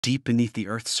Deep beneath the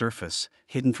Earth's surface,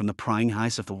 hidden from the prying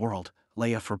eyes of the world,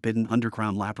 lay a forbidden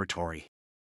underground laboratory.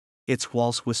 Its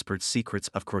walls whispered secrets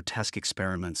of grotesque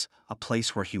experiments, a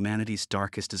place where humanity's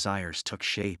darkest desires took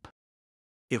shape.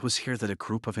 It was here that a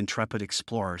group of intrepid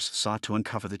explorers sought to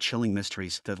uncover the chilling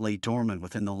mysteries that lay dormant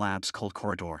within the lab's cold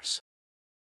corridors.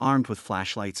 Armed with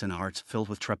flashlights and hearts filled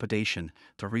with trepidation,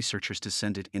 the researchers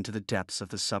descended into the depths of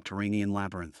the subterranean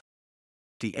labyrinth.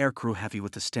 The air grew heavy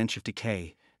with the stench of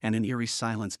decay, and an eerie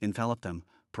silence enveloped them,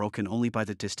 broken only by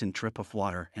the distant drip of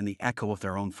water and the echo of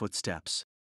their own footsteps.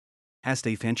 As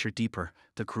they ventured deeper,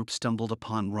 the group stumbled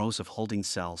upon rows of holding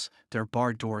cells, their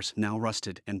barred doors now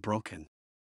rusted and broken.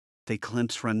 They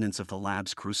glimpsed remnants of the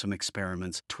lab's gruesome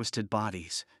experiments, twisted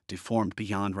bodies, deformed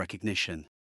beyond recognition.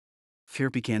 Fear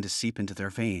began to seep into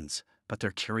their veins, but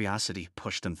their curiosity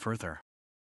pushed them further.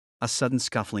 A sudden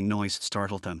scuffling noise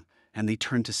startled them, and they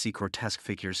turned to see grotesque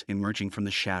figures emerging from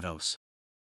the shadows.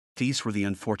 These were the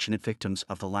unfortunate victims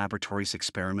of the laboratory's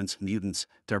experiments, mutants,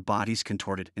 their bodies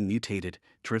contorted and mutated,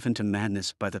 driven to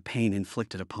madness by the pain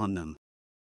inflicted upon them.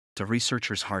 The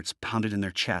researchers' hearts pounded in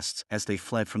their chests as they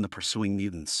fled from the pursuing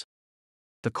mutants.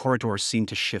 The corridors seemed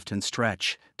to shift and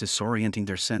stretch, disorienting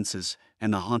their senses,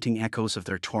 and the haunting echoes of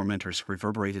their tormentors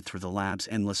reverberated through the lab's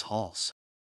endless halls.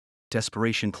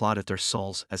 Desperation clawed at their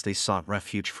souls as they sought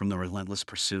refuge from the relentless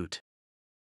pursuit.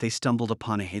 They stumbled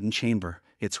upon a hidden chamber,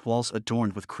 its walls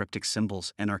adorned with cryptic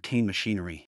symbols and arcane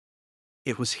machinery.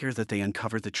 It was here that they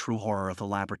uncovered the true horror of the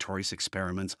laboratory's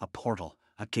experiments, a portal,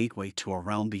 a gateway to a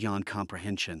realm beyond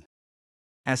comprehension.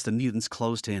 As the mutants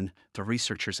closed in, the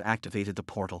researchers activated the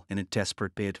portal in a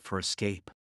desperate bid for escape.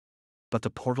 But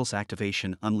the portal's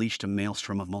activation unleashed a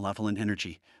maelstrom of malevolent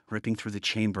energy, ripping through the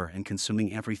chamber and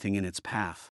consuming everything in its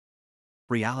path.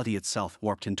 Reality itself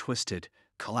warped and twisted,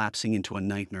 collapsing into a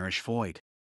nightmarish void.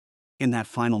 In that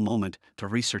final moment, the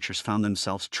researchers found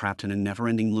themselves trapped in a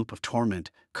never-ending loop of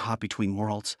torment, caught between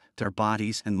worlds, their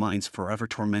bodies and minds forever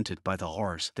tormented by the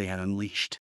horrors they had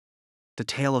unleashed. The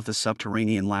tale of the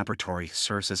subterranean laboratory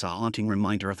serves as a haunting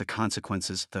reminder of the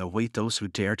consequences that await those who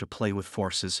dare to play with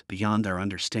forces beyond their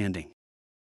understanding.